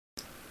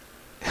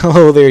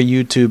Hello there,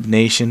 YouTube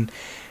Nation.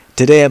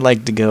 Today I'd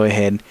like to go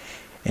ahead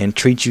and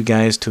treat you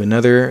guys to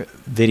another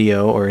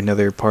video or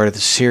another part of the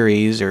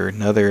series or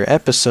another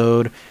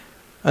episode,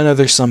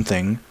 another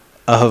something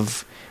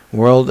of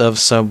World of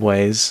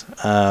Subways,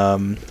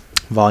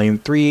 Volume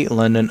 3,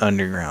 London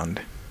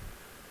Underground.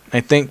 I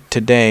think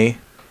today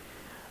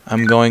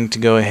I'm going to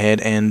go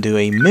ahead and do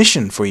a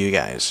mission for you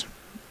guys.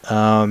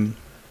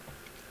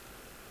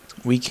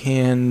 We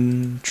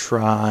can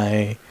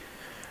try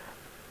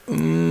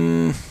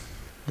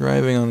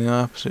driving on the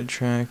opposite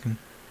track.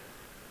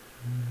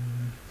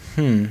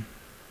 I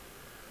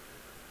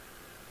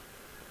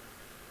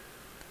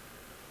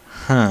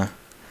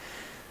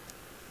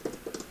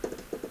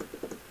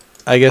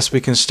guess we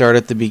can start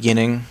at the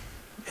beginning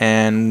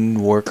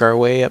and work our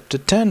way up to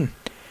 10.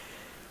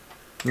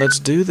 Let's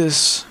do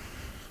this.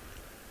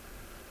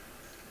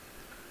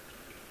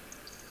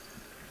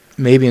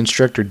 Maybe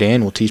Instructor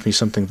Dan will teach me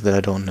something that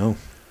I don't know.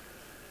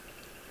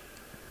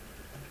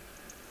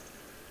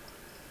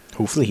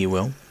 Hopefully he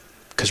will,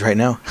 because right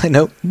now I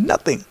know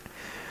nothing.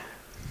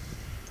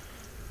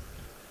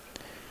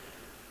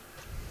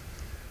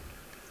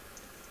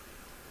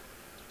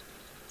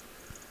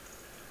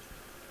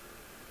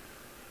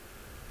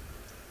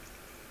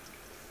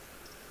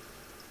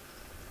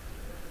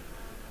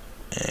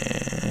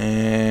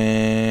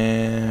 And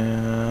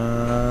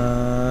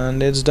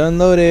it's done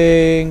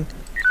loading.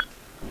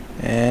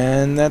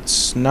 And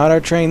that's not our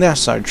train,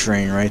 that's our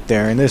train right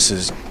there. And this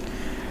is...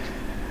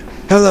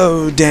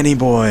 Hello, Danny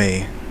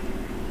boy.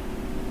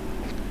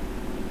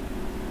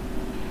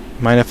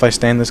 Mind if I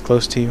stand this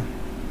close to you?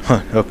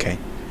 Huh, okay.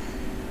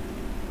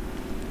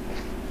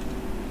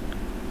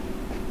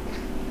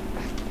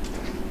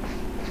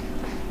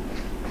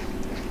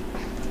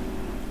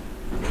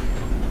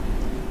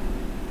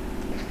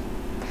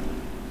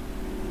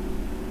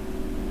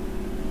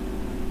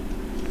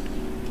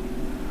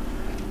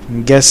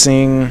 I'm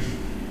guessing...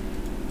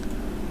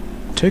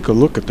 Take a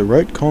look at the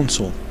right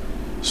console.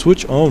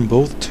 Switch on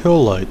both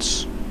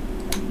taillights.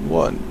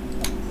 1,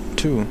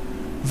 2.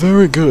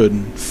 Very good.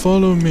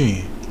 Follow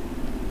me.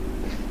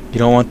 You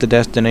don't want the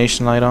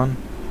destination light on?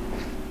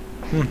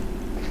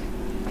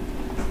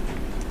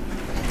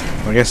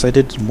 I guess I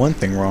did one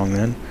thing wrong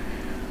then.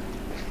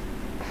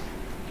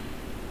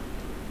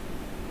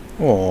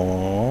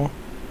 Aww.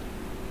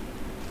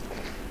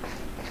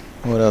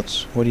 What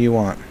else? What do you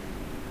want?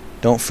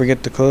 Don't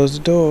forget to close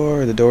the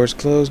door. The door's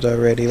closed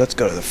already. Let's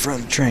go to the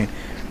front of the train.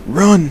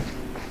 Run!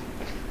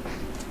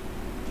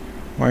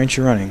 Why aren't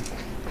you running?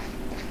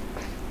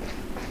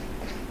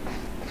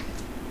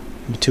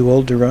 You too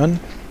old to run?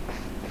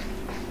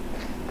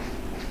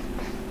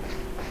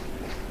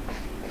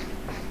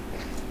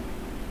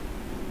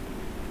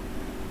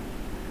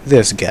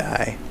 This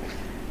guy.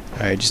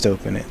 Alright, just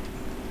open it.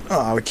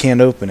 Oh, we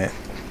can't open it.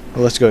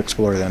 Well, let's go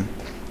explore then.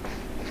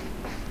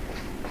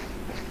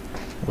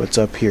 What's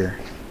up here?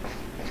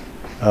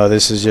 Oh,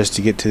 this is just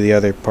to get to the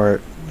other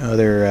part,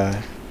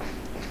 area.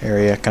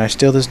 Can I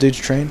steal this dude's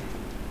train?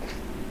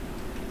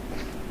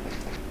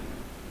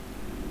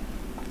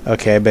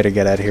 Okay, I better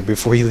get out of here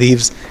before he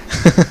leaves.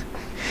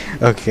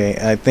 Okay,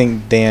 I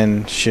think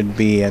Dan should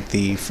be at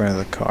the front of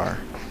the car.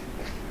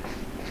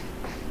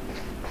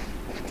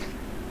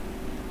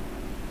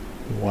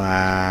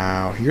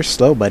 Wow, you're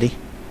slow, buddy.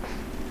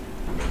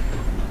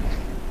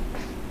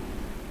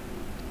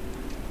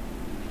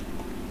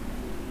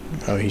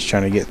 Oh, he's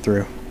trying to get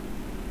through.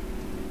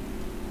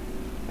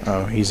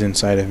 Oh, he's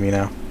inside of me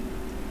now.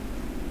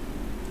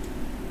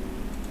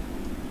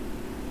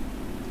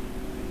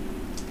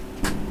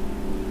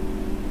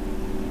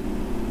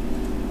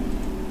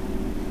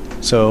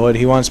 So what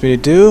he wants me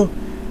to do,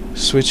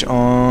 switch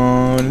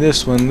on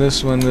this one,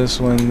 this one, this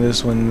one,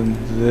 this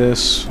one,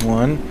 this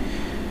one,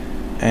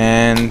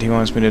 and he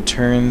wants me to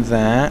turn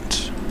that,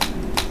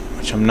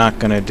 which I'm not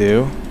gonna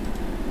do,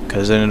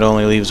 because then it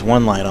only leaves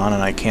one light on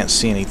and I can't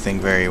see anything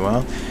very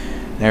well.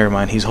 Never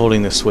mind, he's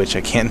holding the switch,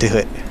 I can't do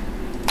it.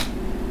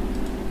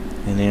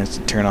 And then he has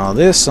to turn all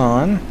this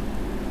on.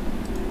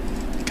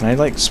 Can I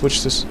like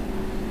switch this?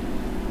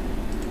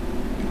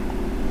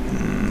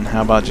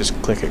 How about just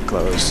click it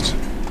closed?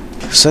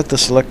 Set the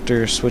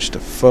selector switch to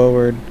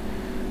forward.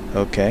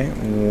 Okay,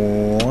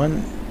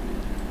 1,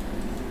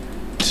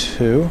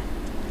 2.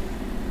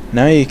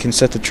 Now you can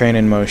set the train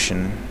in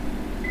motion.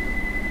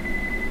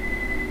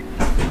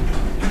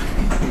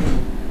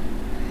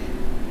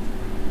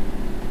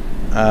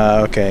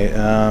 Okay,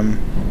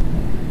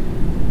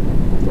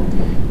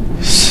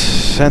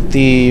 set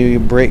the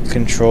brake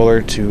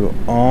controller to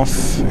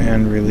off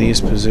and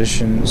release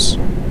positions.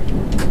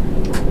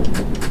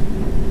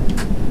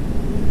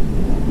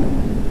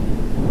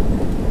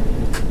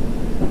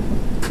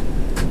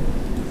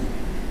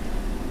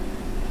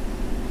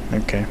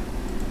 Okay.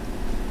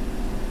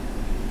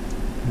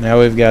 Now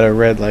we've got a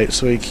red light,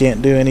 so we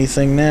can't do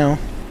anything now.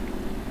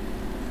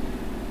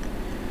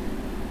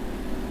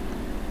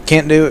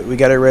 Can't do it, we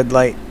got a red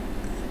light.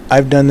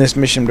 I've done this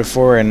mission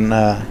before, and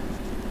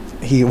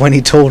when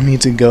he told me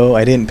to go,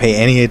 I didn't pay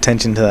any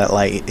attention to that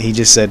light. He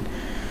just said,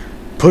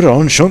 put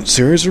on shunt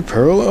series or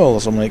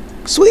parallels. I'm like,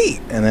 sweet!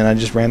 And then I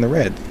just ran the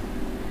red.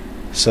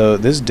 So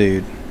this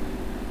dude...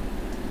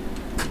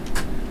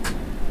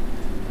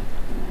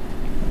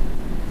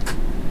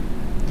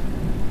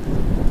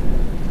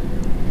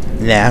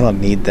 Nah, I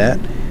don't need that.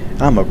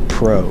 I'm a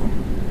pro.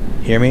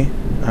 Hear me?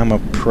 I'm a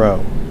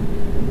pro.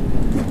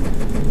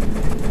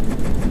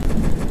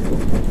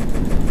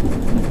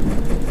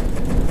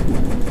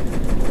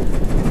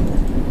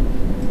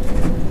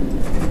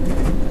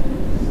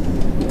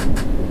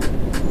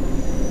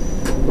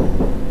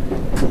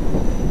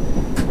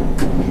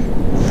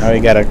 Now we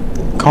got a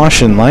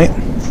caution light,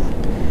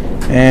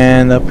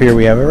 and up here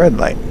we have a red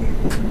light.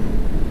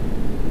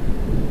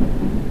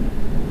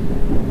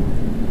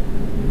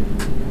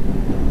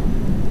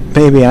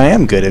 Maybe I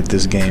am good at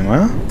this game,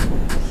 huh?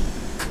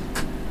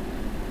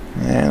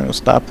 And we'll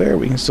stop there.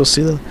 We can still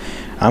see the...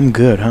 I'm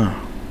good, huh?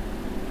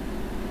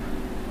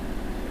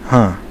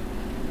 Huh.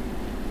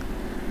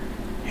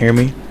 Hear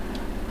me?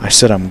 I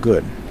said I'm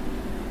good.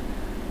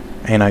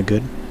 Ain't I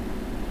good?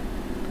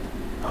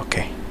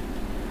 Okay.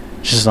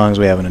 Just as long as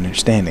we have an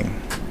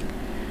understanding.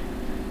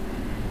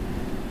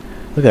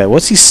 Look at that.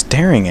 What's he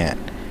staring at?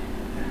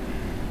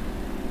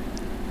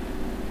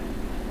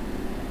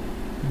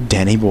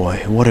 Danny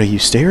boy, what are you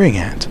staring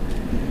at?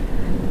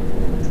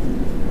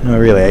 No,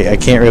 really, I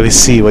can't really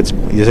see what's...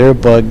 Is there a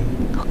bug?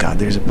 Oh god,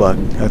 there's a bug.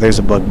 Oh, there's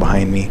a bug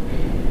behind me.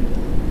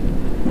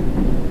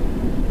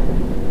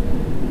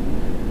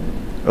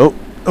 Oh,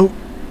 oh,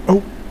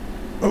 oh,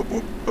 oh,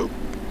 oh, oh,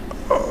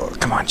 oh.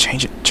 Come on,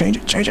 change it, change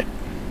it, change it.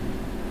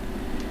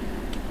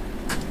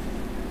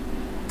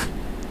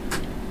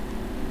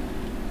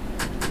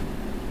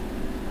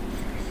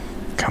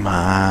 Come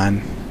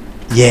on.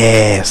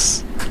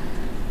 Yes!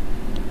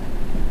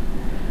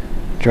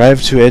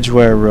 Drive to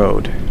Edgeware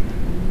Road.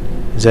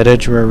 Is that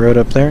Edgeware Road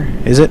up there?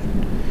 Is it?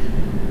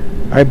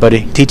 Alright,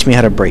 buddy. Teach me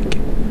how to brake.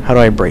 How do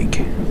I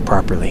brake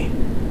properly?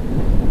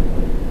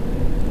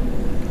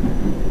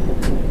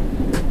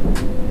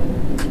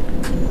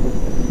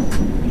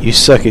 You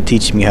suck at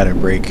teaching me how to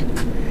brake.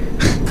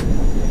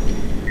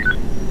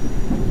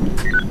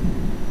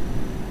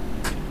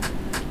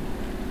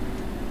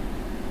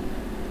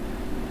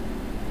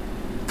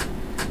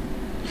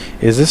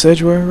 Is this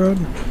Edgeware Road?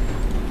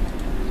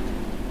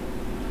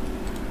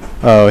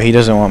 Oh, he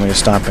doesn't want me to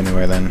stop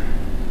anywhere then.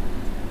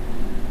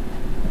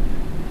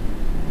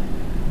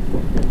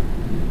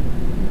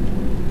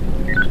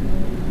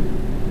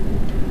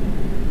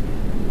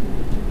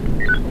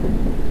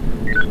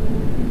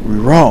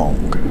 Wrong.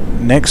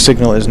 Next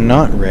signal is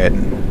not red.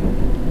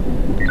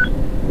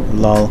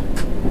 Lol.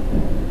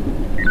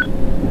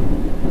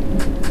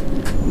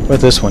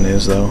 But this one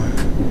is, though.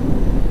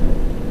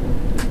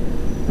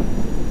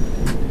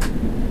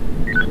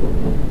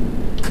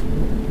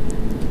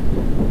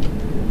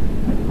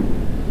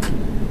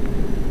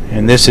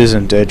 And this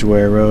isn't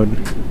Edgeware Road.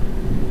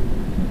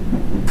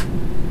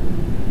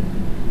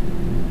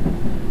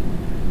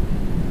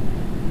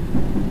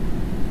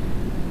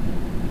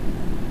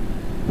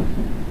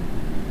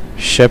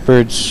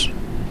 Shepherd's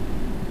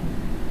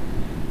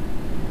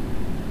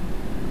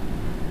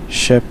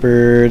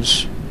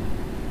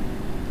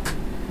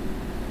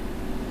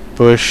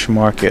Bush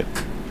Market.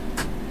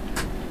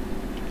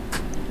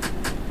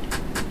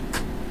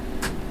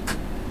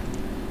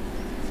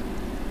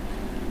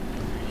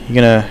 You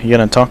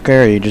gonna talk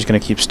there, or are you just gonna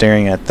keep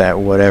staring at that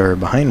whatever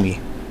behind me?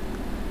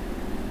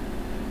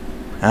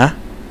 Huh?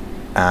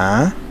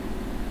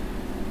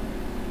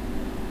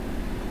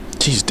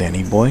 Jeez,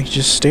 Danny boy,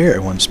 just stare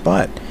at one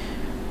spot.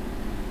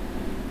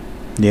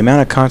 The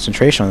amount of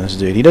concentration on this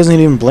dude, he doesn't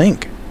even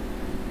blink.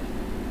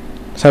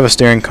 Let's have a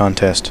staring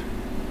contest.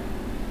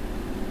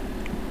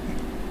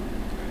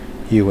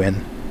 You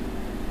win.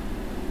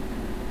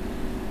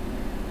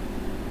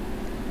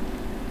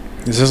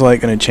 Is this light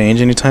gonna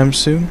change anytime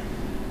soon?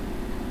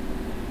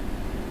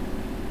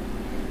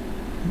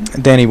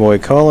 Danny boy,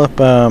 call up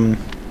the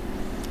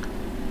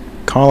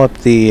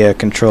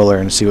controller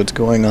and see what's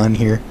going on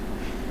here,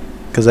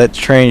 because that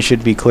train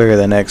should be clear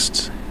the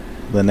next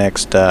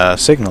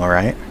signal,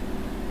 right?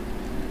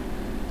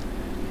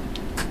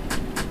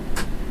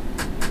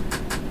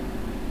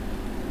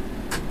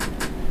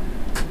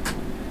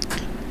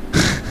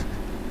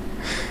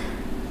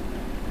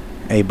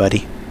 Hey,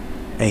 buddy.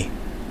 Hey.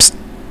 Psst.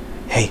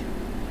 Hey.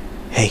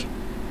 Hey.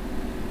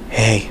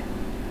 Hey.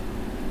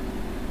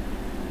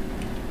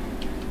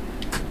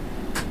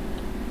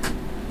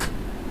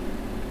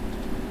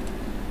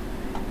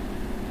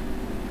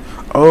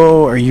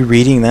 Oh, are you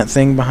reading that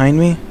thing behind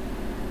me?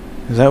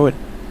 Is that what...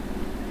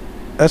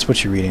 That's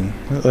what you're reading.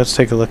 Let's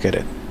take a look at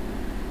it.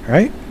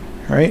 Right?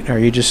 Right? Are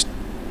you just...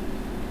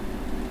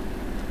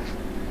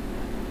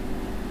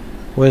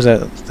 What does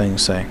that thing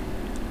say?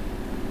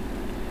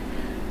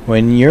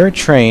 When your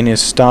train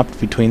is stopped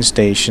between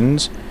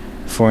stations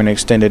for an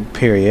extended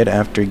period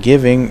after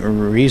giving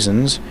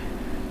reasons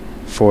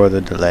for the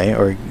delay,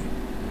 or...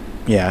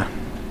 Yeah.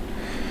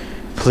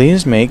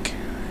 Please make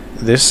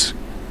this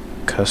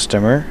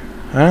customer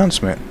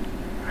announcement.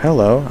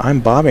 Hello,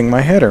 I'm bobbing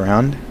my head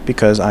around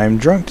because I'm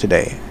drunk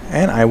today,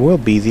 and I will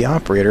be the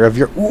operator of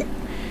your... Ooh.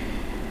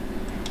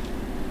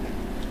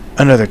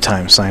 Another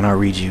time sign. I'll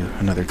read you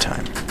another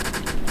time.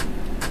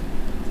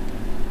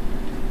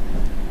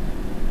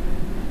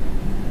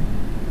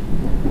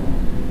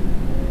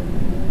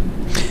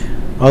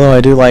 Although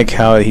I do like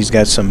how he's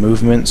got some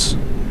movements.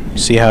 You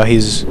see how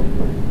he's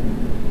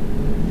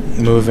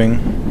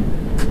moving?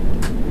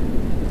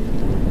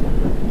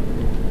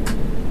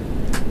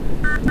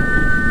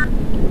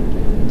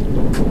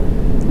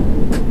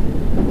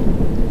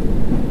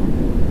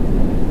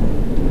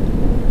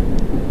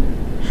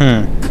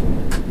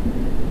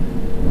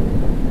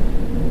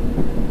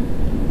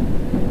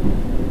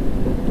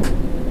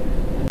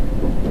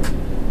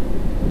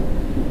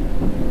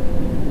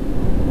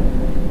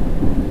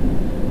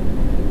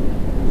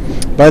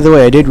 By the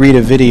way, I did read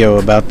a video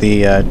about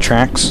the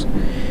tracks.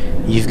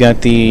 You've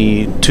got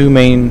the two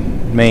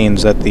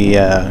mains that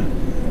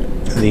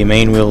the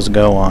main wheels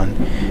go on,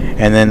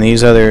 and then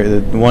these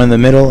other, the one in the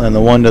middle and the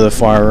one to the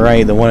far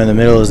right. The one in the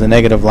middle is the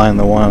negative line,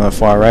 the one on the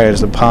far right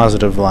is the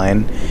positive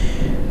line.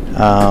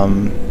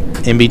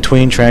 In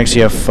between tracks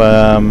you have,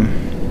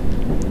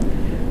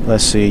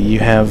 let's see, you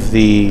have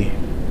the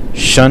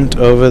shunt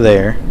over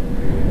there,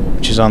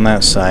 which is on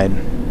that side.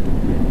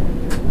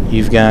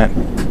 You've got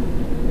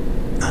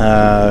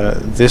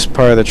this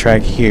part of the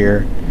track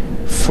here,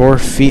 4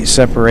 feet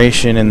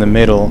separation in the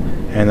middle,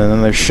 and then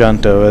another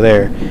shunt over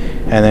there.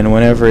 And then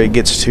whenever it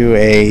gets to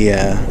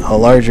a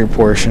larger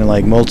portion,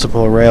 like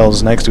multiple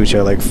rails next to each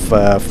other, like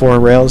 4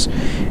 rails,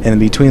 and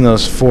between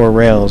those 4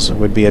 rails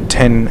would be a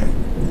 10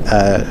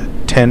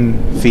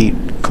 feet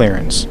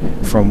clearance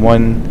from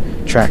one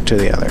track to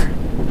the other.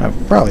 I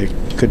probably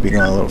could be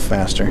going a little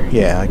faster.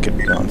 Yeah, I could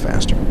be going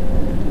faster.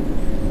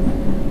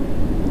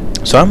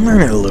 So I'm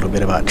learning a little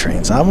bit about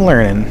trains. I'm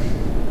learning.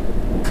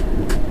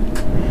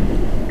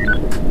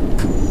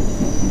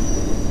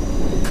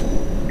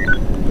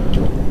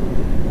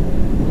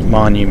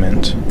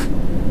 Monument.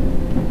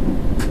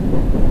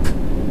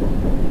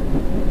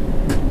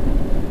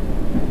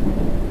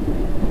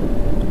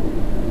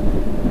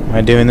 Am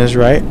I doing this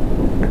right?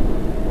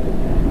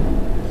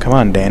 Come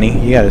on,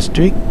 Danny. You gotta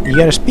speak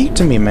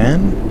to me,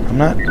 man. I'm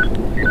not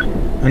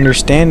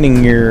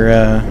understanding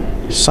your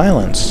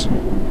silence.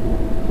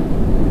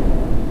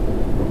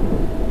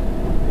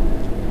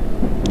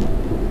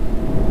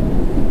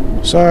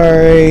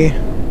 Sorry.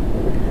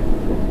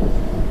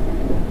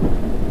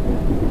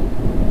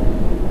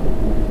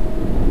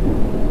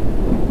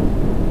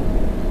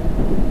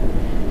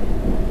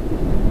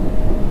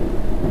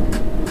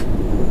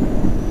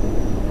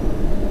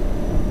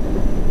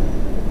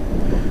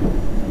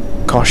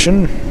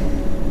 Caution.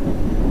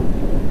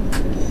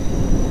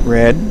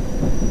 Red.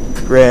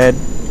 Red.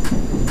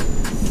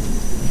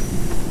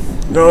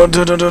 No.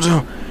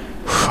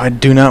 I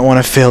do not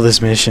want to fail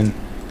this mission.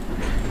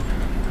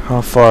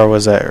 How far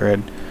was that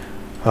red?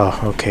 Oh,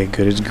 okay,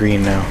 good. It's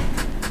green now.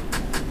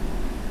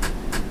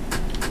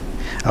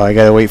 Oh, I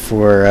gotta wait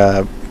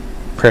for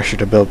pressure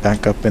to build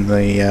back up in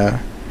the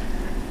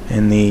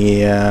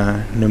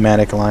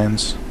pneumatic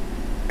lines,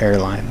 air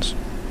lines.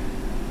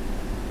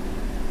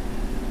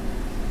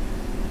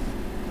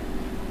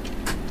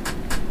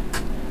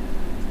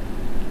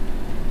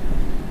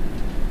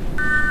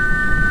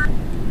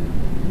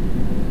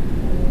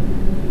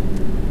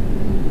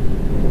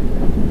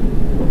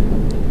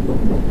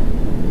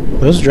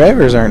 Those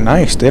drivers aren't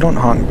nice. They don't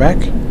honk back.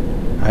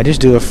 I just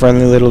do a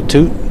friendly little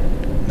toot.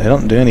 They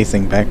don't do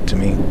anything back to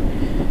me.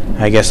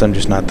 I guess I'm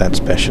just not that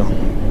special.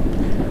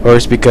 Or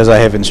it's because I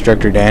have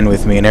Instructor Dan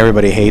with me and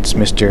everybody hates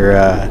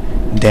Mr.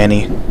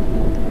 Danny.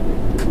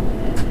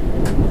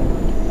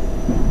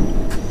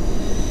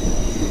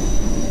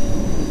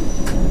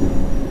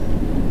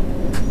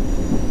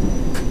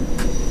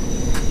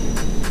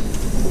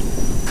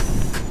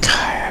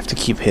 I have to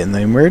keep hitting the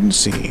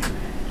emergency.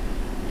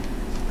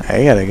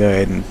 I gotta go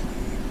ahead and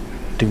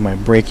do my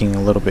braking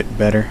a little bit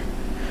better.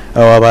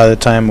 Oh, well, by the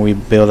time we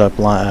build up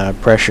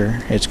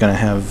pressure, it's gonna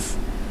have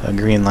a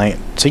green light.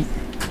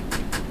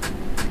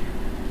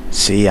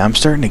 See, I'm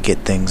starting to get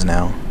things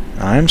now.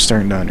 I'm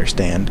starting to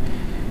understand.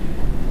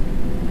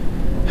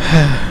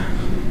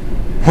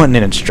 What an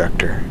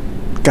instructor.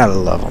 Gotta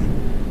love him.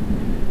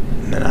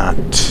 Not.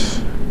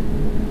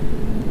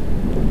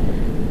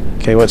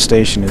 Okay, what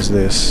station is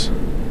this?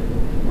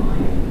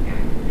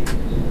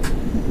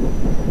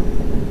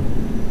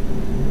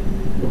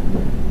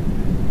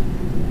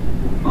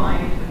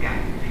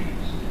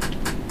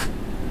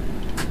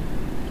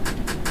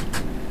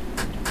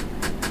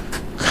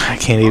 I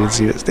can't even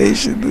see the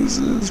station. This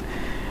is...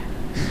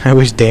 I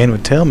wish Dan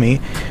would tell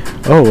me.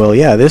 Oh, well,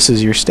 yeah, this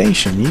is your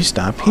station. You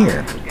stop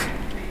here.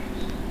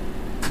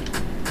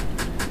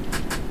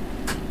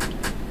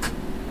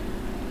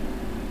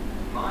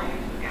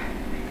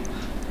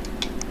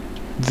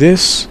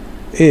 This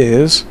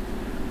is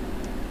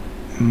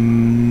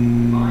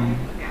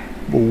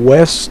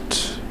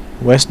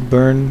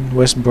Westbourne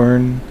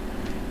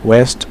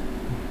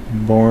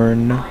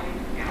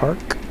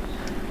Park?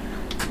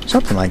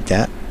 Something like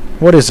that.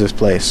 What is this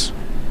place?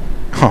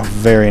 Oh,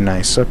 very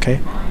nice. Okay.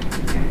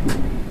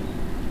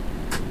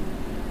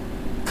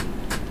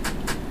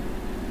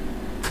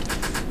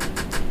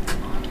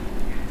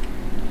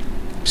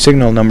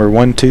 Signal number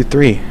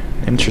 123.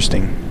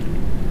 Interesting.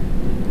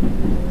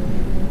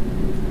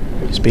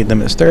 Speed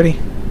limit is 30.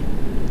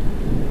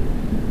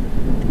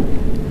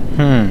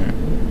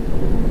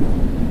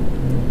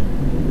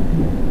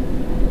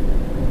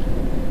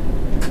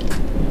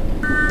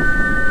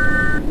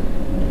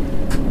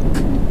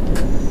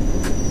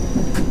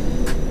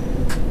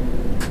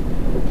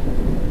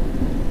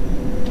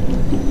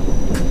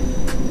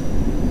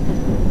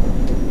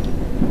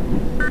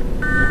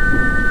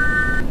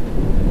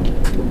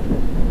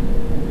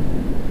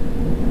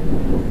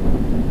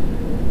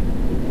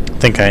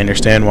 I think I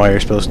understand why you're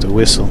supposed to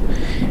whistle.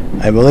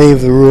 I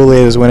believe the rule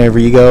is whenever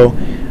you go,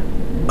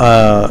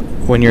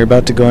 when you're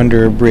about to go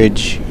under a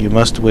bridge, you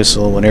must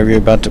whistle. Whenever you're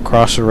about to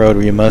cross a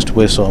road, you must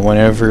whistle.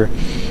 Whenever,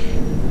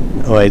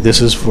 oh wait, this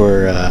is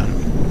for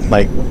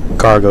like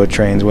cargo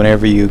trains.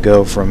 Whenever you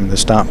go from the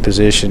stop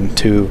position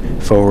to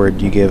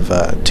forward, you give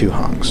 2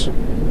 honks,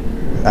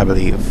 I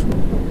believe.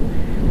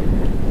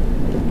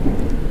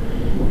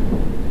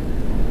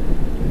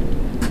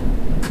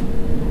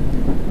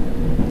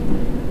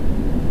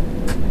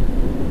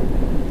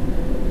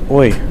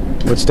 Oi,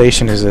 what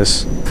station is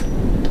this?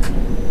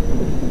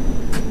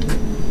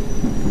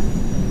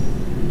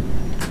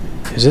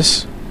 Is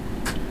this?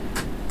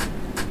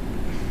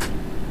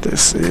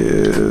 This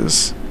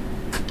is...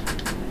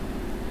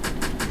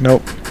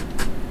 Nope.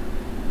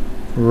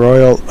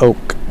 Royal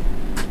Oak.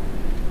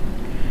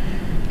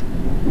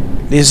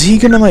 Is he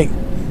gonna like...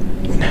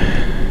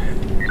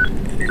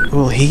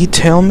 Will he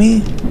tell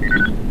me?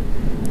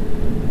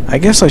 I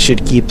guess I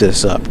should keep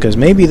this up, because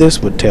maybe this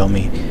would tell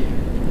me.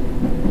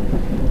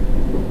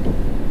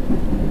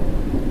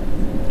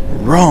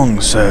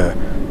 Wrong, sir.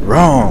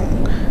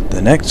 Wrong.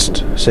 The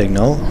next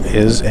signal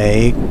is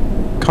a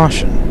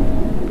caution.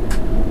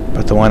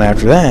 But the one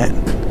after that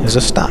is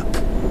a stop.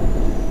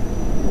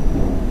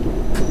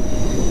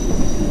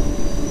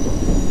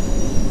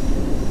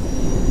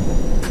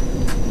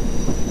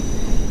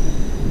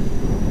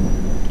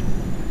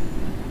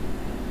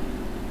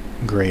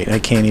 Great, I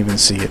can't even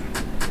see it.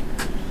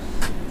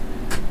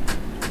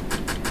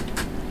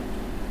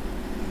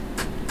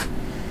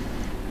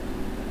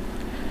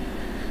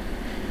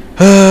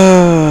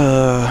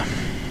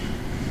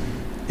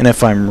 And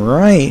if I'm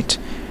right,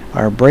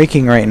 our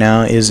braking right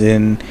now is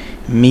in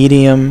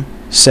medium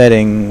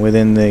setting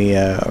within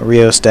the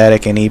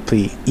rheostatic and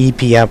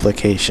EP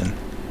application.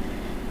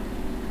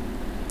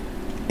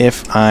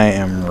 If I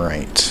am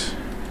right.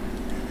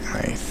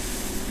 I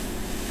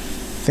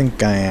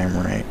think I am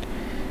right.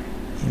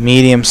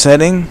 Medium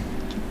setting.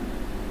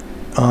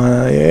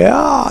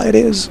 Yeah, it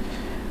is.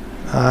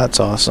 That's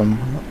awesome.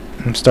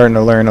 I'm starting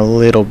to learn a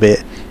little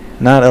bit.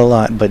 Not a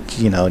lot, but,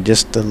 you know,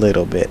 just a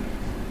little bit.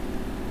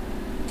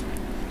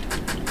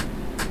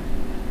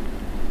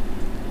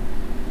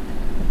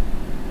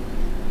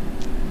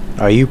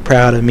 Are you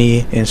proud of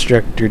me,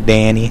 Instructor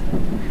Danny?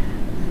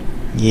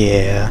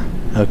 Yeah.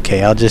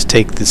 Okay, I'll just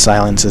take the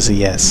silence as a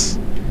yes.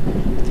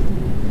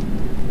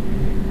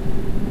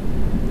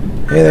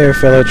 Hey there,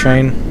 fellow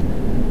train.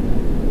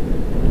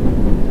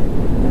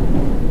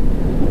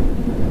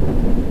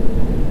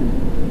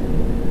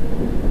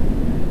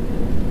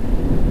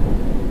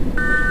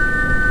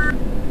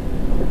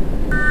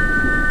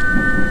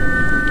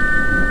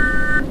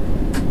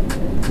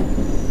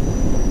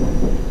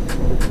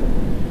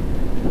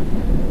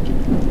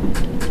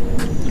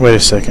 Wait a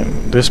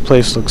second. This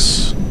place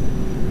looks...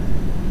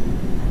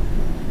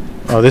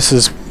 Oh, this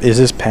is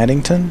this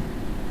Paddington?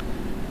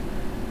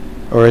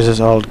 Or is this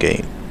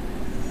Aldgate?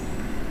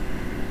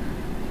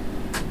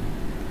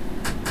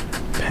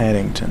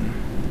 Paddington.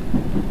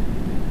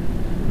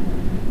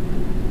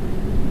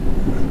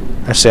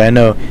 Actually, I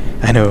know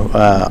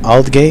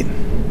Aldgate.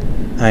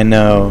 I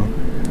know,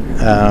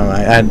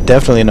 I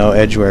definitely know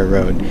Edgware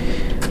Road,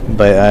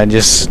 but I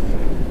just,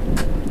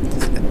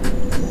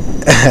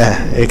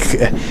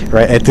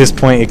 right at this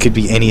point, it could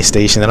be any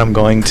station that I'm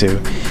going to.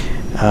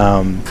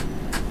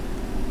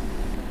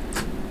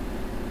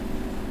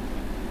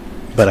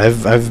 But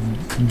I've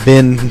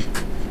been.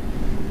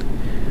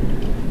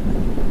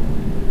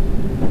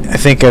 I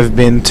think I've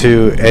been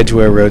to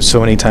Edgware Road so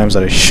many times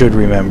that I should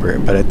remember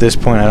it, but at this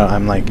point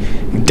I'm like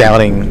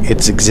doubting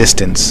its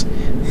existence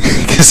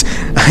because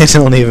I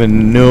don't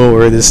even know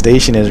where this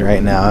station is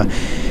right now.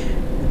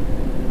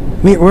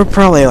 We're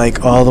probably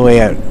like all the way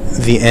at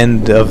the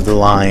end of the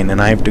line,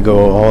 and I have to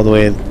go all the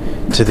way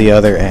to the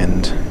other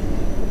end.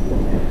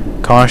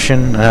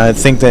 Caution, I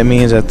think that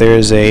means that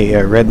there's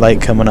a red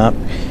light coming up.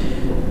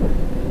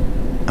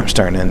 I'm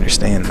starting to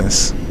understand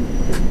this.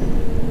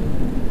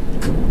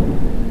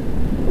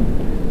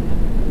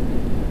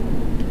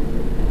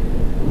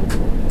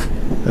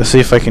 Let's see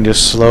if I can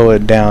just slow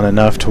it down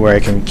enough to where I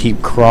can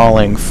keep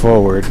crawling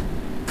forward.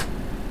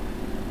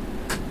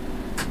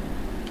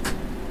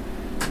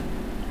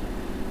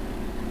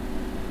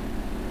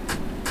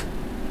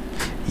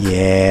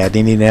 Yeah, I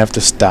didn't even have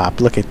to stop.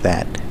 Look at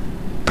that.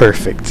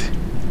 Perfect.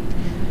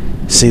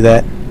 See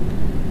that?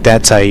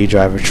 That's how you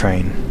drive a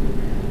train.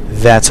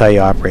 That's how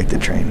you operate the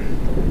train.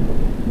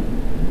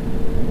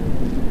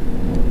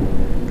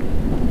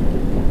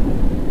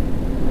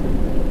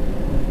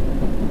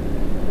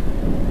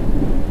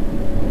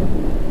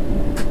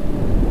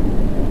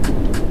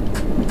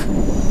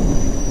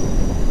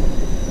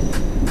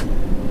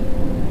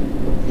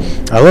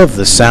 I love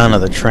the sound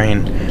of the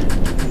train.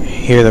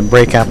 Hear the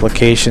brake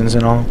applications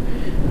and all.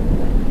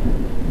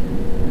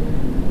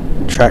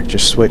 Track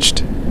just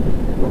switched.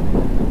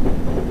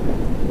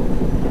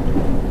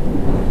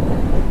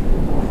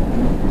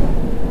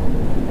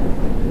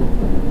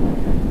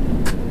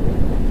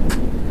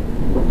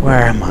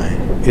 Where am I?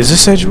 Is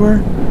this Edgeware?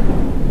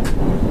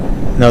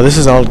 No, this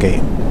is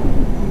Aldgate.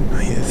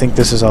 I think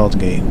this is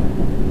Aldgate.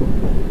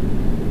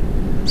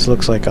 This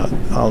looks like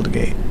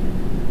Aldgate.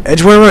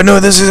 Edgeware Road! No,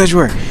 this is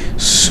Edgeware!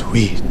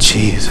 Sweet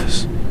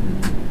Jesus.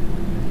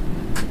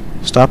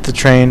 Stop the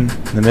train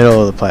in the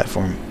middle of the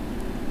platform.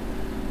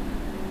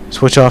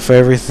 Switch off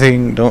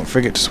everything. Don't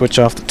forget to switch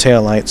off the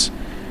taillights.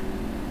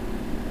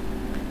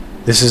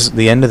 This is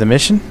the end of the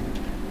mission?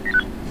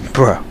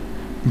 Bro,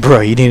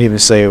 you didn't even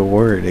say a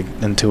word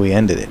until we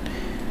ended it.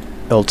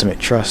 Ultimate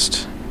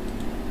trust.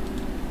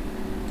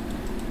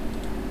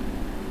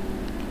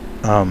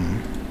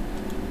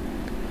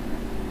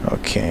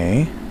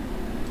 Okay.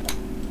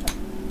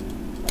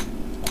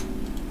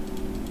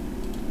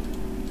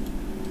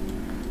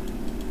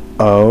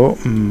 Oh,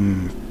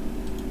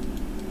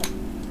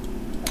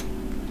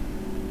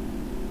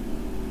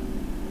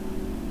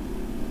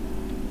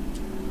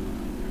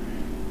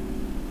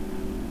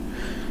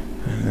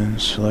 And then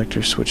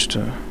selector switch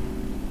to...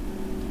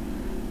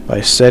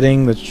 By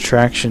setting the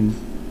traction...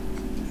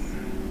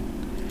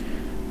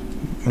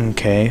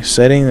 Okay,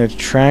 setting the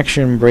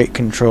traction brake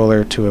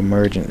controller to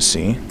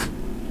emergency.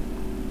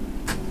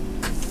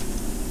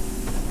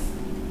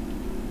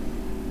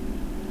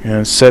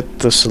 And set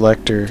the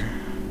selector...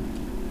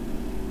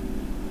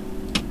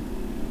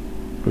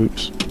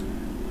 Oops.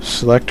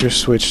 Selector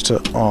switch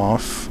to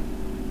off.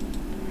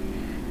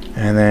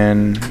 And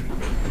then...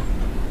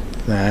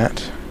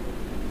 that.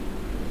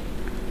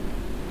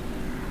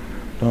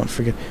 Don't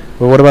forget...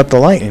 Well, what about the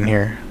light in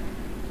here?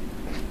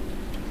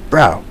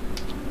 Bro!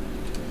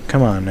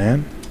 Come on,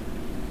 man.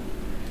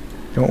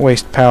 Don't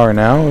waste power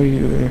now.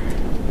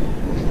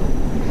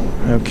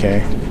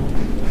 Okay.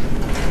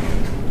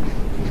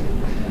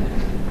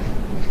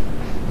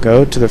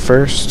 Go to the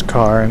first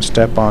car and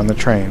step on the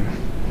train.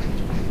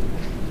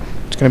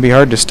 It's going to be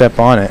hard to step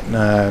on it.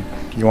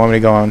 You want me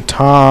to go on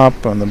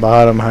top, on the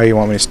bottom? How you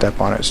want me to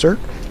step on it, sir?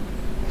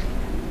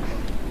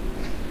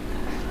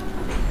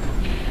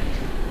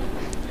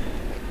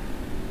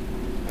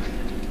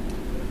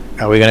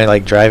 Are we gonna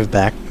like drive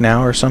back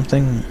now or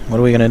something? What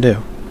are we gonna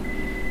do?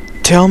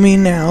 Tell me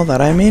now that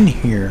I'm in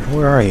here.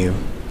 Where are you?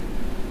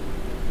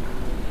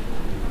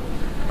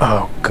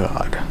 Oh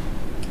God.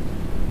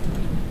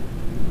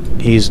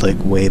 He's like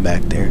way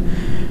back there.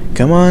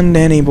 Come on,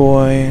 Danny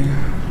boy.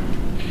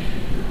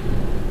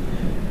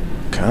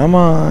 Come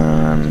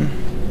on.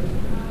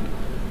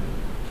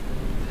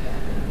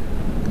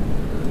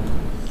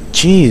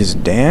 Jeez,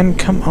 Dan,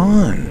 come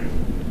on.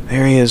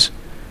 There he is.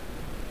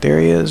 There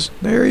he is.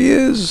 There he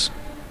is.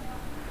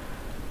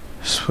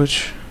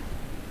 Switch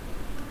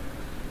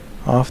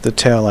off the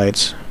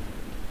taillights.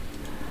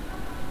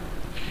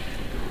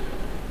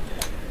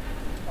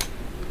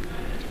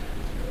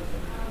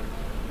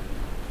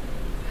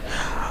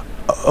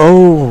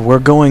 Oh, we're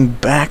going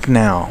back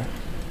now.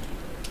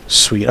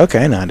 Sweet.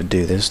 Okay, I know how to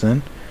do this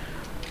then.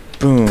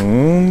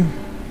 Boom.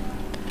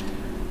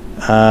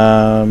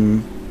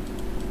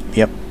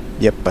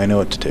 Yep, I know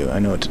what to do. I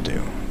know what to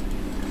do.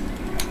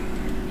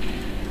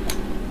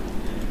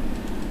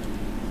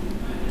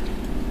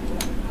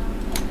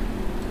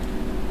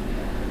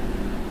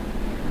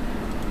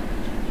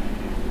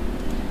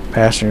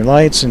 Passenger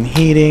lights and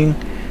heating.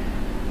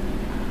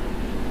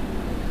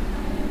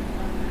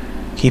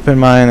 Keep in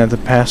mind that the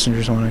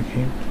passengers want to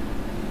keep.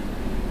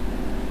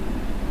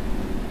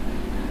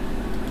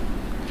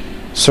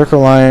 Circle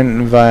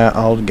line via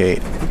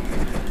Aldgate.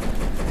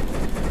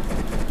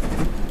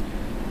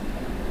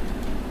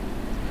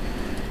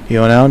 You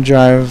will now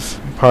drive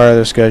part of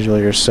the schedule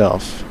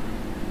yourself.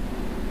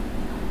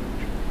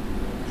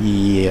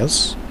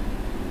 Yes.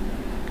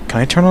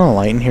 Can I turn on a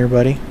light in here,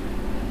 buddy?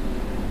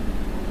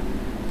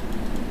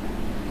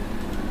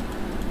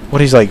 What,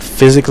 he's like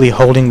physically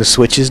holding the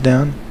switches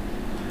down?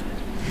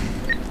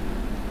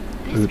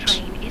 Oops.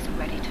 Train is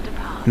ready to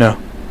depart. No.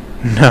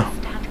 No.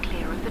 Stand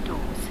clear of the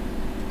doors.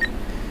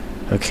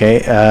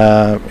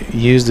 Okay,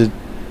 use the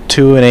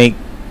 2 and 8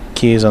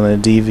 keys on the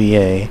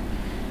DVA.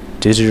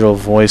 Digital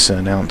voice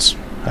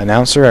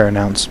announcer or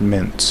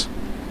announcement.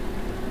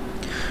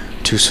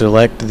 To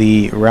select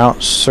the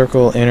route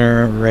circle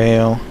inner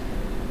rail.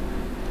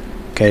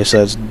 Okay, so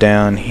that's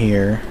down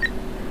here.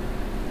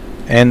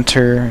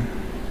 Enter.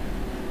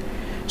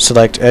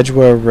 Select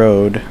Edgeware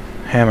Road,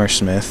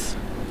 Hammersmith.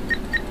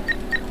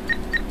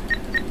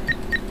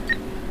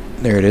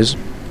 There it is.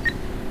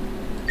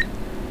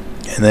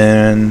 And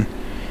then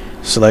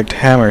select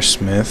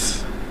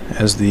Hammersmith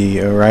as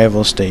the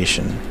arrival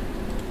station.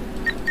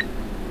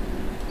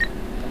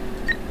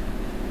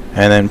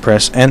 And then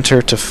press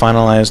enter to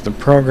finalize the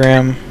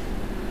program.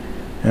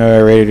 Now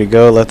we're ready to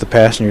go. Let the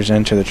passengers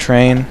enter the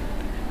train.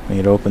 We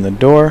need to open the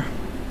door.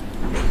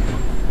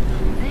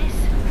 This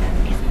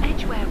is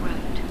Edgeware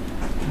Road.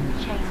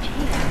 Change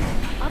here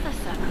for other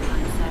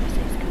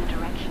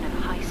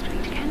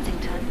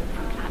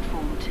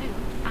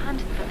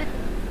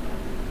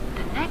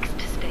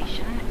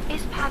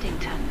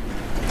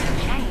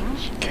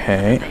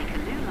Okay.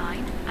 Bakerloo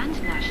Line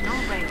and National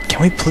Rail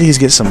Can we please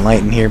get some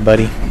light in here,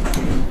 buddy?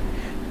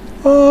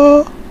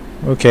 Oh,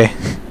 okay.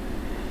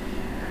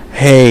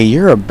 Hey,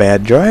 you're a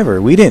bad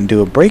driver. We didn't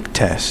do a brake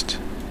test.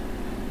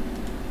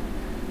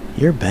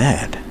 You're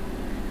bad.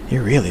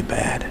 You're really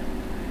bad.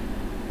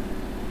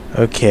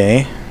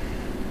 Okay.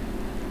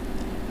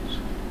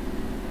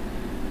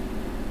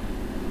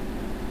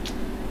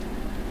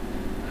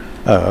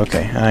 Oh,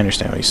 okay. I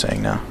understand what he's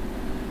saying now.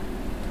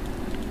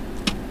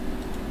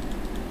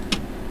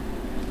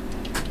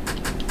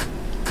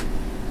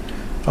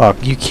 Oh,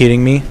 you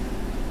kidding me?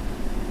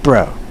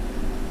 Bro.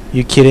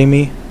 You kidding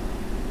me?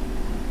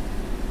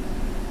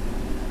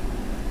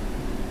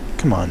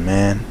 Come on,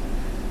 man.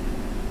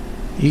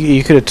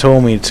 You could have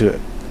told me to...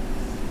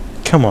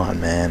 Come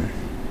on, man.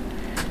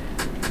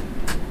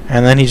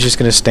 And then he's just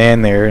going to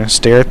stand there and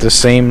stare at the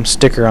same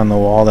sticker on the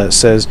wall that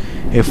says,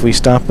 if we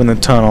stop in the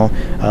tunnel,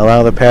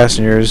 allow the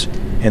passengers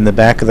in the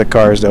back of the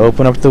cars to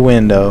open up the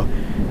window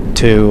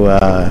to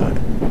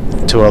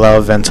allow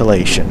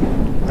ventilation.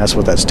 That's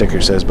what that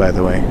sticker says, by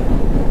the way.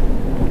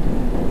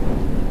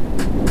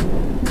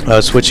 Oh,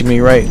 it's switching me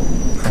right.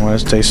 I want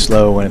to stay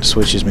slow when it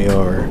switches me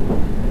over.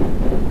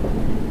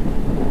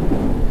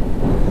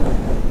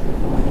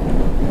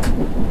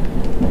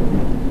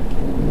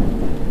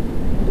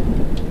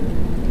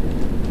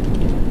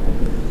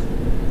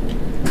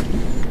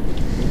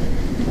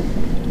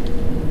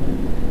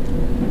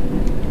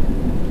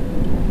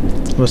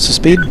 What's the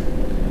speed?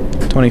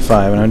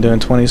 25, and I'm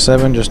doing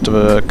 27, just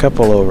a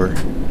couple over.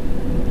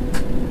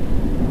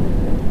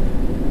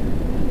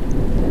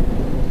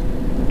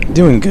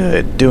 Doing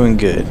good, doing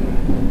good.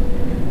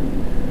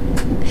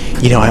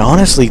 You know, I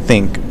honestly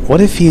think,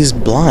 what if he's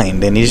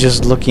blind and he's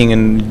just looking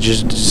in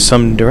just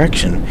some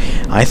direction?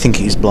 I think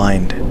he's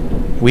blind.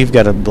 We've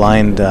got a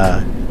blind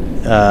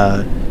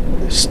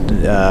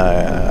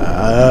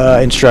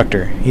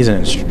instructor. He's an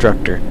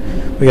instructor.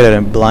 We got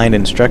a blind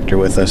instructor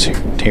with us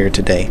here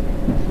today.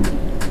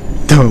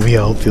 Don't we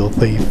all feel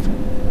safe?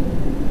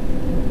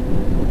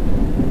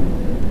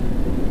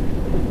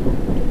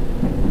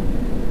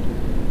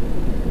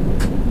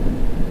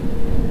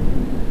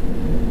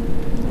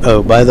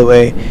 Oh, by the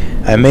way,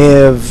 I may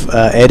have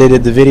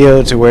edited the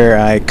video to where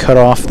I cut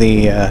off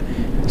the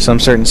some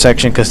certain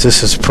section because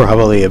this is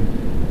probably a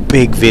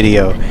big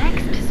video. The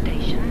next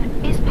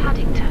station is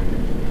Paddington.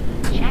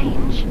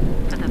 Change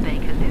for the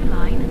Bakerloo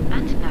Line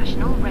and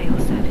National Rail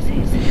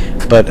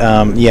services. But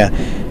yeah,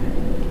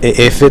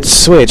 if it's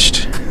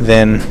switched,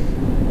 then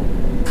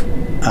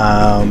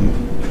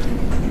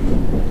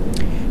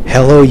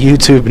hello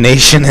YouTube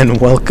Nation and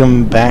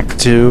welcome back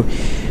to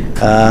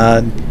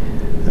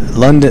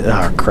London.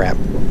 Oh crap!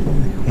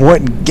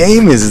 What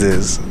game is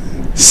this?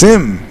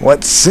 Sim?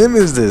 What sim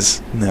is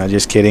this? No,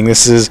 just kidding.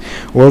 This is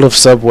World of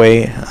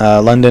Subway,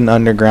 London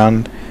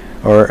Underground,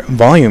 or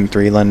Volume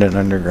 3 London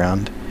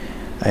Underground.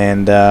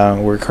 And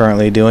we're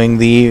currently doing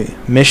the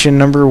mission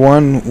number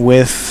 1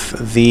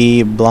 with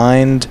the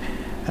blind,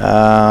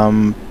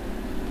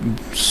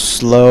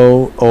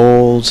 slow,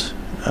 old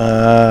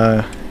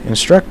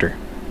instructor.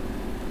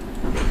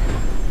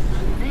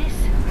 This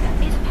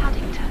is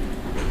Paddington.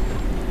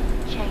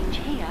 Change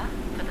here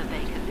for the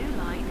Bakerloo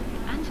Line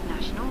and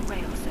National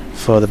Rail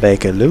service. For the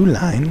Bakerloo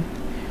line?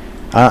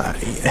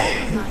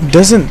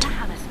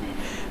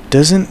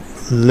 Doesn't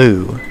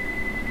loo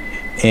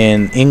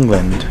in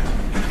England,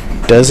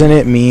 doesn't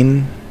it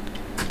mean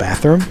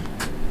bathroom?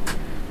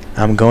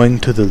 I'm going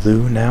to the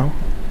loo now?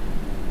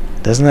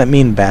 Doesn't that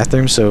mean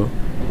bathroom? So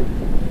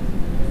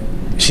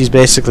she's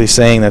basically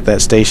saying that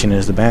that station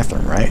is the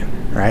bathroom, right?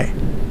 Right?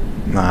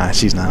 Nah,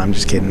 she's not. I'm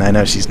just kidding. I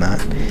know she's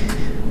not.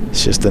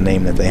 It's just the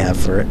name that they have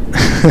for it.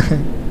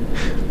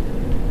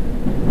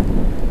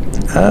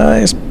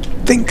 I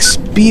think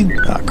speed...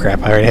 Oh,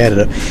 crap. I already had it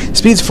up.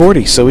 Speed's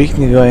 40, so we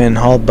can go ahead and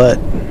haul butt.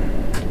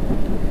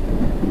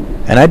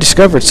 And I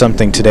discovered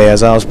something today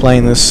as I was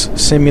playing this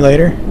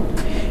simulator.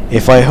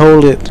 If I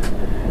hold it...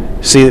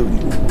 See,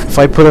 if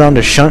I put it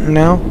onto shunt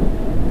now,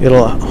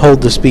 it'll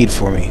hold the speed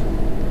for me.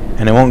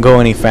 And it won't go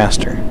any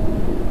faster.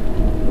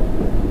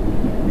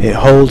 It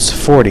holds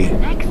 40. The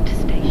next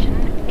station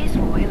is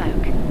Royal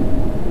Oak.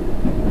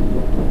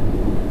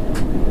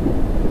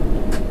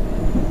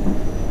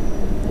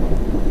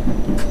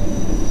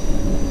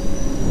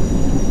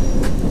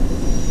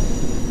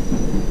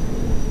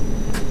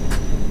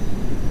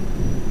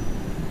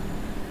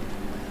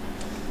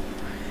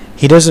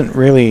 He doesn't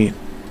really...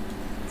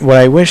 What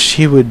I wish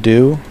he would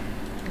do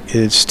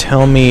is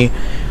tell me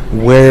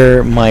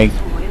where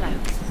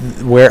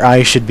where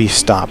I should be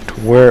stopped,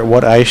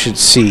 what I should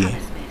see.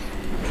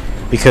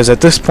 Because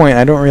at this point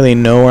I don't really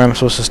know where I'm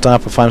supposed to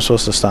stop, if I'm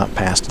supposed to stop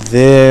past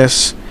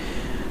this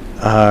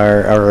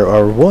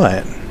or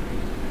what.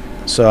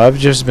 So I've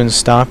just been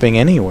stopping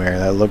anywhere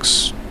that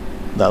looks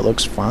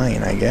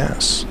fine, I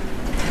guess.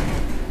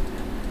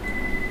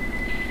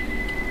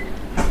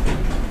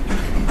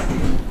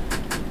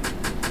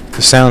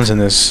 The sounds in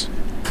this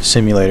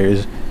simulator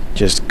is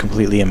just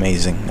completely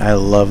amazing. I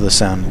love the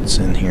sounds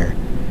in here.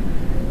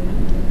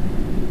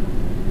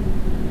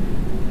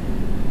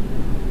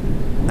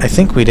 I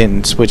think we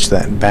didn't switch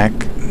that back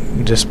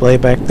display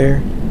back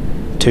there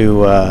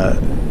to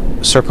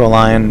circle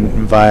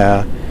line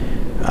via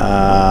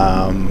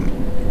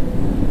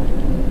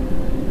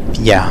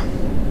yeah,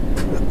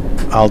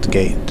 alt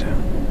gate,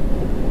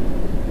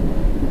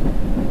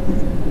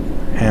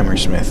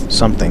 Hammersmith,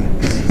 something.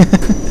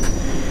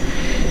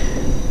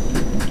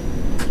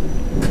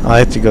 I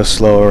have to go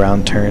slow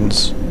around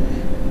turns.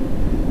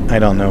 I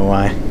don't know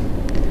why.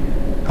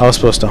 I was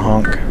supposed to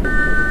honk.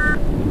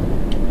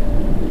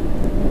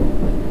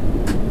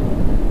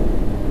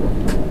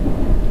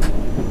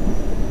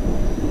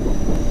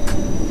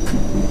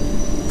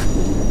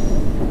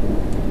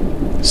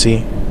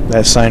 See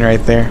that sign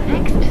right there?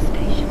 Next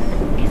station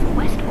is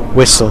Westbourne.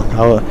 Whistle.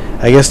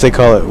 I guess they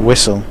call it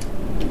whistle.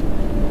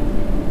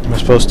 I'm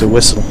supposed to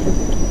whistle.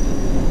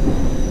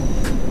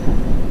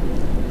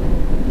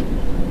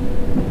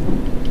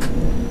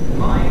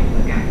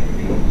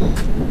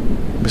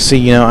 But see,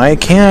 you know, I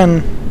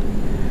can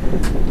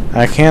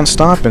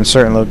stop in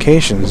certain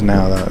locations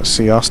now, though.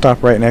 See, I'll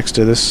stop right next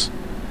to this.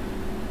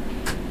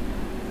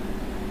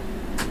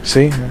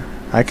 See?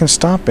 I can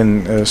stop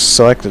in a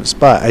selected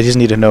spot. I just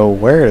need to know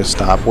where to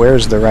stop.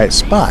 Where's the right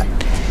spot?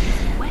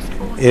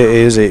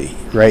 Is it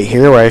right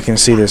here where I can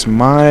see this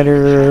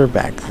monitor?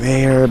 Back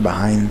there?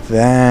 Behind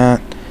that?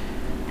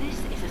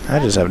 I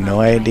just have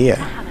no idea.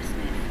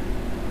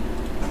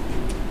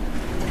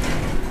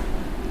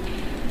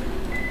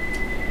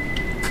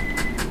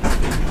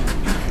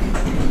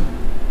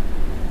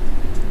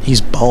 He's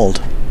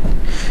bald.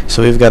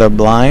 So we've got a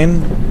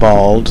blind,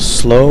 bald,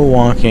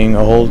 slow-walking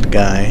old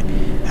guy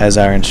as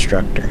our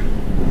instructor.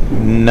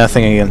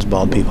 Nothing against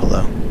bald people,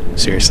 though.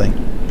 Seriously.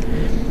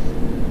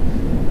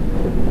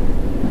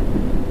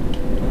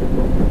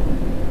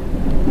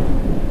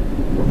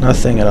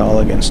 Nothing at all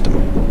against him.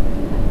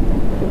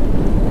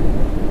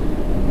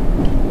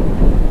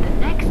 The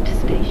next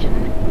station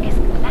is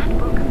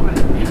Ladbroke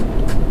Grove.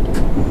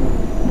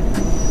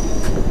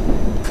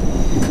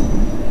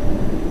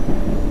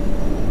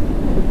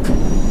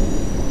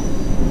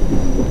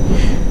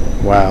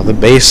 Wow, the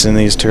bass in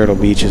these Turtle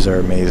Beaches are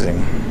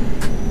amazing.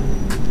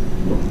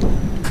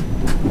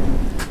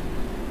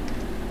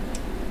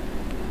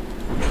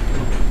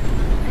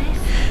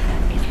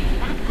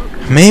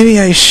 Maybe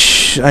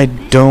I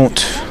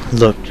don't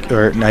look,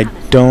 or I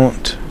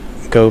don't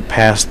go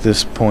past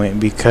this point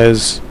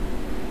because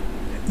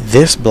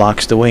this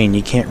blocks the way and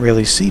you can't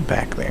really see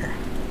back there.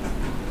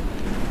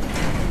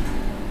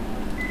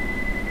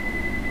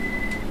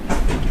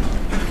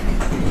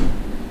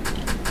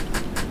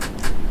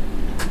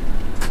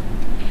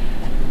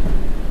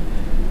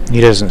 He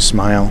doesn't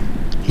smile.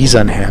 He's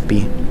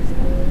unhappy.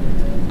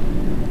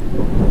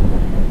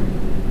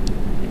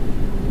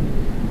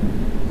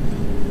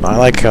 I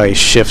like how he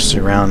shifts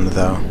around,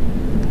 though.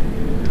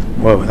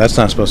 Whoa, that's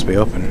not supposed to be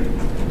open.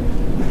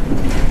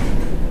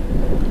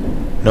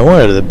 No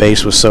wonder the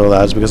bass was so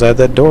loud, it's because I had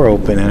that door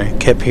open and I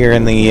kept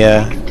hearing the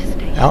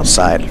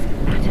outside.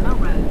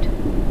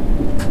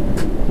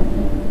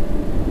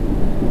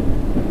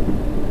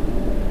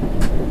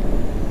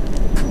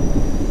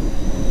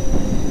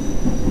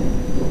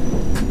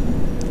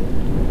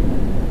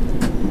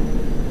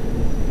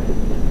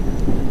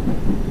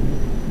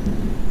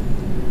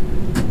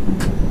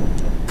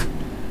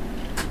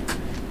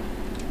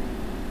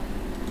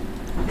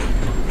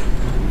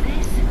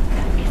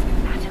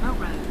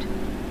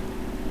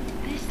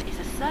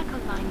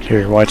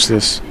 Here, watch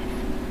this.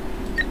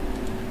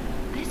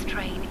 This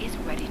train is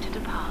ready to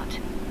depart.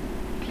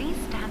 Please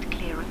stand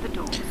clear of the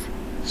doors.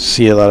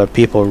 See a lot of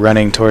people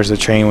running towards the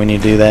train when you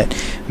do that.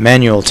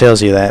 Manual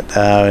tells you that.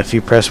 If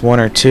you press 1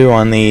 or 2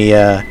 on the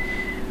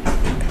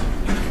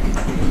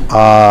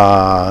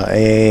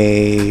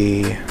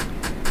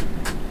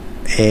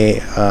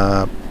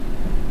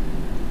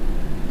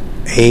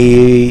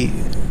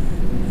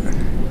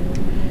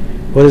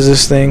what is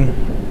this thing?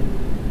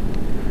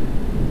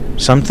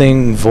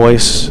 Something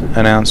voice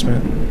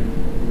announcement,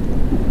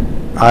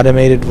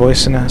 automated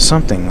voice announcement,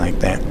 something like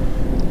that.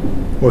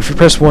 Well, if you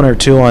press 1 or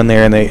 2 on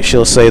there, and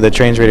she'll say the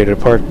train's ready to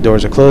depart, the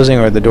doors are closing,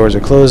 or the doors are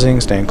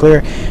closing, stand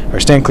clear, or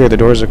stand clear, the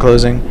doors are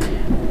closing.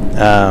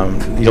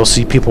 You'll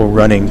see people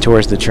running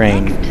towards the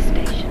train.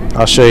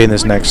 I'll show you in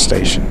this next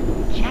station.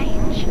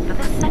 Change for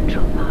the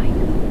Central Line.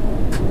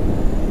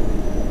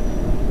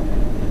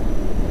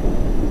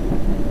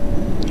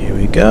 Here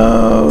we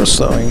go,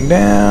 slowing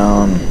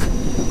down.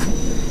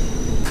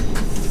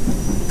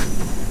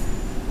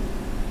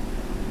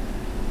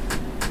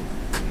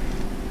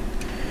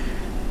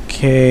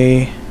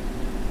 Okay.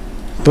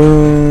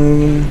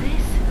 Boom.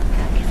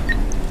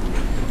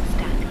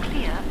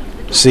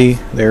 See,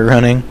 they're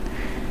running.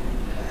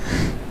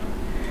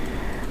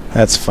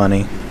 That's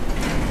funny.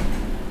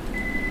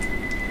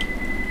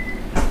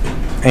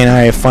 Ain't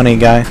I a funny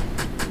guy?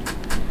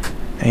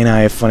 Ain't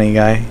I a funny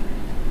guy?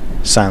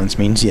 Silence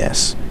means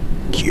yes.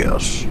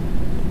 Yes.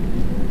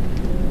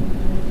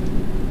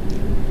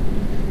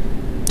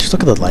 Just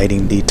look at the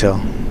lighting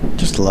detail.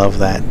 Just love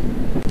that.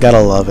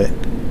 Gotta love it.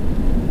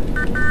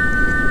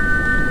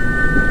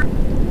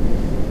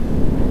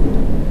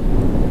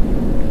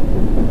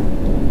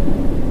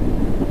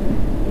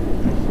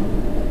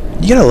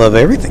 gotta love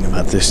everything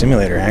about this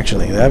simulator,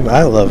 actually.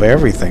 I love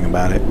everything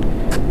about it.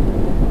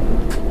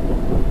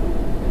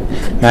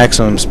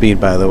 Maximum speed,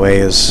 by the way,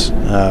 is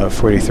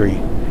 43.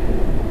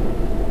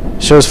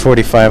 It shows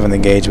 45 on the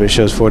gauge, but it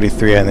shows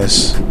 43 on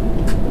this.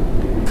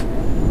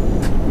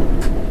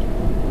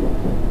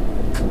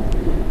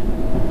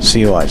 So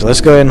you watch.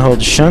 Let's go ahead and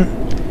hold shunt,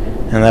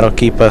 and that'll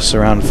keep us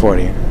around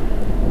 40.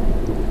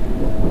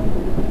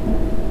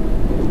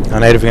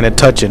 I'm not even going to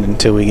touch it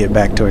until we get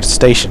back towards the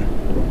station.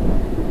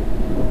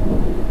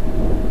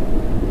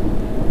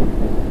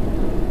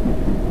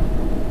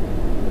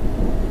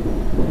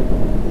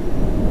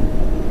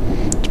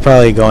 It's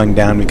probably going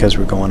down because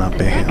we're going up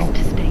a hill. The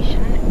next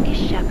station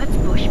is Shepherd's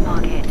Bush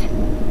Market.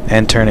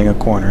 And turning a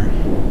corner.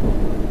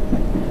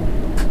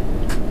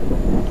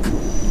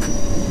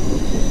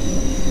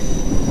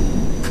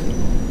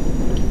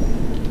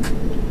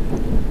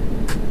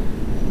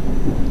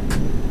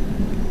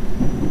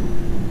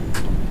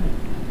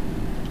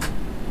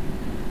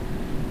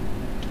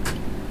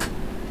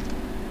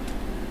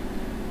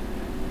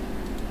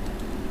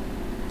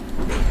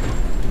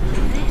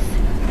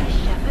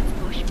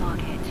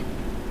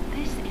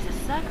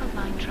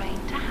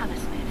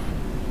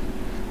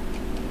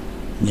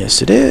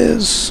 Yes, it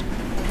is.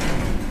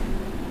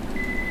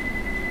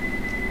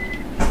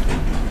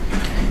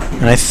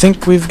 And I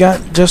think we've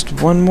got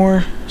just one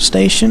more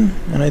station,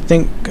 and I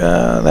think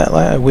the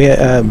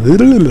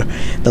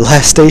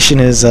last station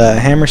is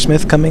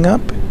Hammersmith coming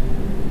up,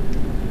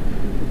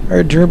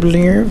 or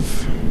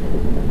Dribblierv.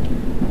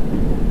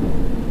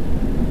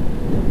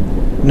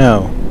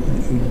 No,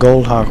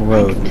 Goldhawk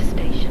Road. Next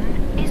station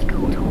is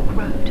Goldhawk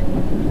Road.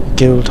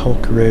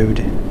 Goldhawk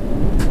Road.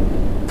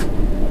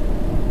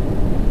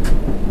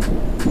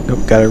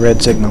 Nope, got a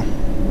red signal.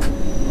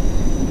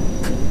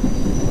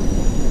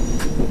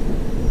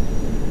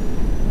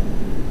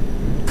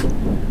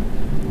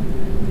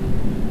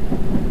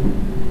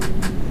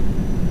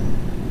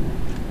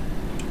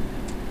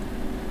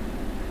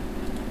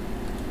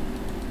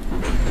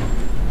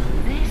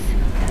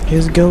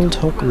 Here's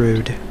Goldhawk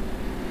Road.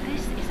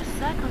 This is a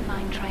Circle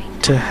Line train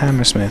To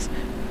Hammersmith.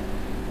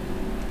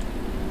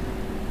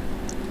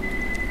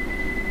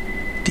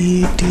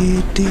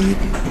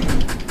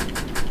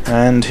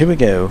 And here we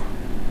go.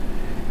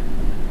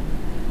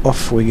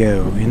 Off we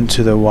go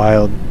into the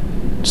wild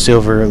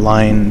silver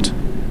lined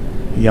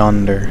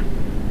yonder.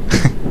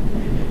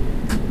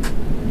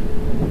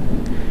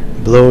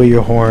 Blow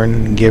your horn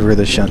and give her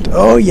the shunt.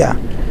 Oh yeah.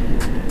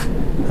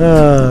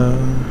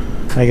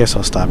 I guess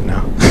I'll stop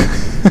now.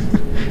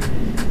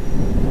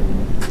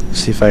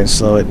 See if I can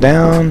slow it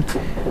down,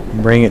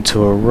 bring it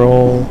to a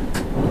roll.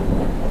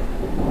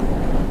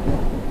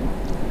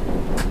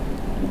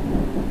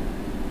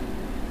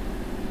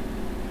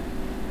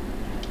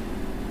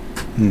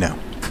 No.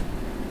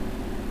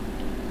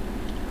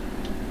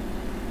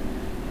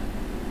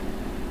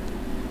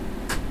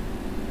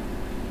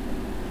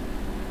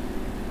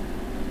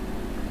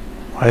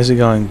 Why is it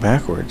going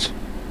backwards?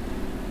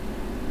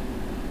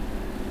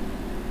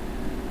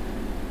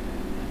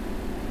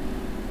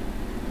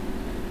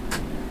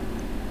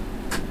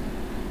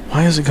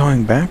 Why is it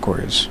going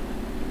backwards?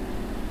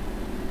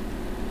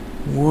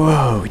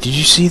 Whoa, did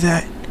you see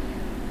that?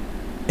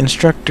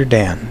 Instructor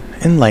Dan,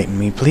 enlighten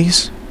me,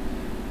 please.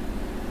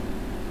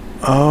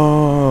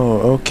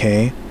 Oh,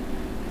 okay.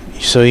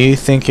 So you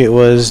think it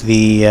was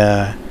the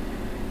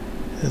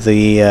what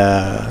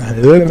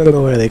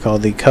are they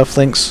called? The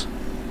cufflinks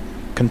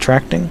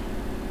contracting?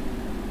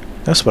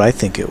 That's what I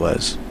think it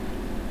was.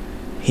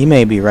 He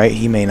may be right,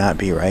 he may not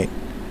be right.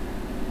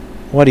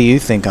 What do you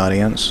think,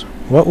 audience?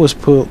 What was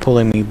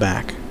pulling me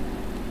back?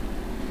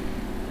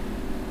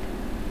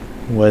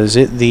 Was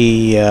it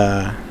the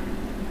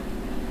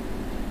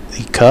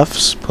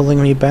cuffs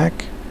pulling me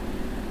back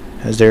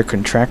as they're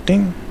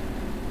contracting?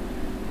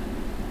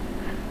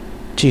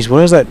 Jeez,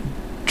 what is that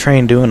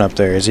train doing up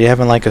there? Is he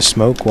having like a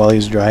smoke while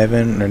he's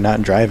driving? Or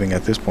not driving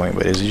at this point,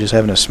 but is he just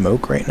having a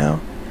smoke right now?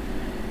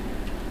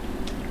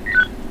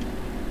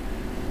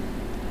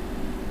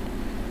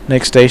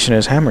 Next station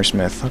is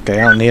Hammersmith. Okay,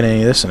 I don't need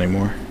any of this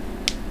anymore.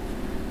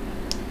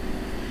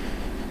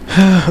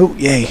 Oh,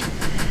 yay.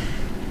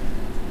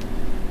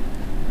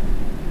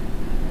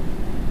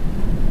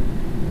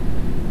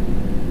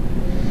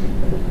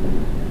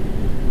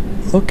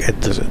 Look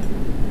at this.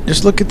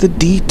 Just look at the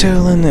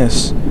detail in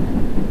this.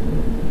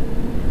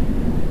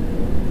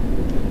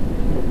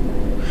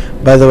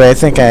 By the way, I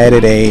think I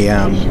added a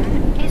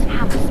is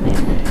Hammersmith,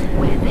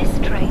 where this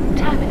train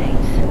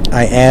terminates.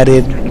 I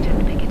added District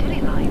and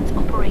Piccadilly lines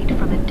operate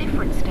from a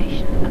different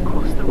station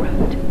across the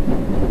road.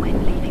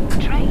 When leaving the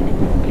train,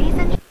 please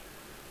ensure.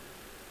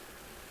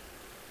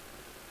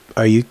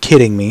 Are you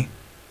kidding me?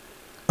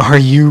 Are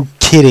you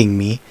kidding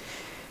me?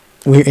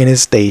 We're in a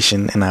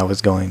station and I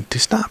was going to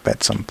stop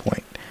at some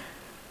point.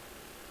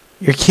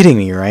 You're kidding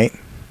me, right?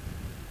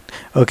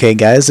 Okay,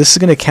 guys, this is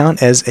going to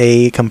count as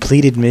a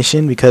completed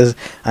mission because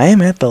I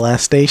am at the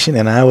last station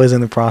and I was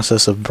in the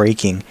process of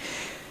braking.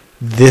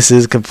 This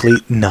is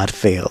complete, not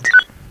failed.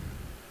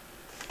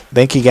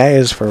 Thank you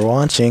guys for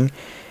watching,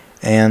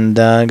 And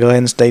go ahead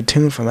and stay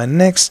tuned for my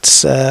next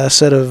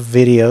set of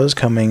videos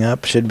coming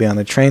up. Should be on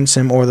the train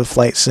sim or the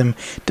flight sim,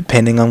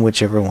 depending on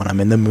whichever one I'm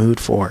in the mood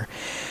for.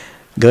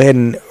 Go ahead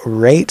and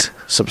rate,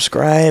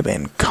 subscribe,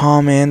 and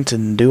comment,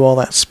 and do all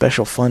that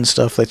special fun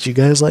stuff that you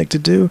guys like to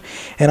do.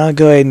 And I'll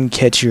go ahead and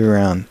catch you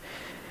around.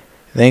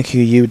 Thank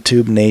you,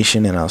 YouTube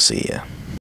Nation, and I'll see you.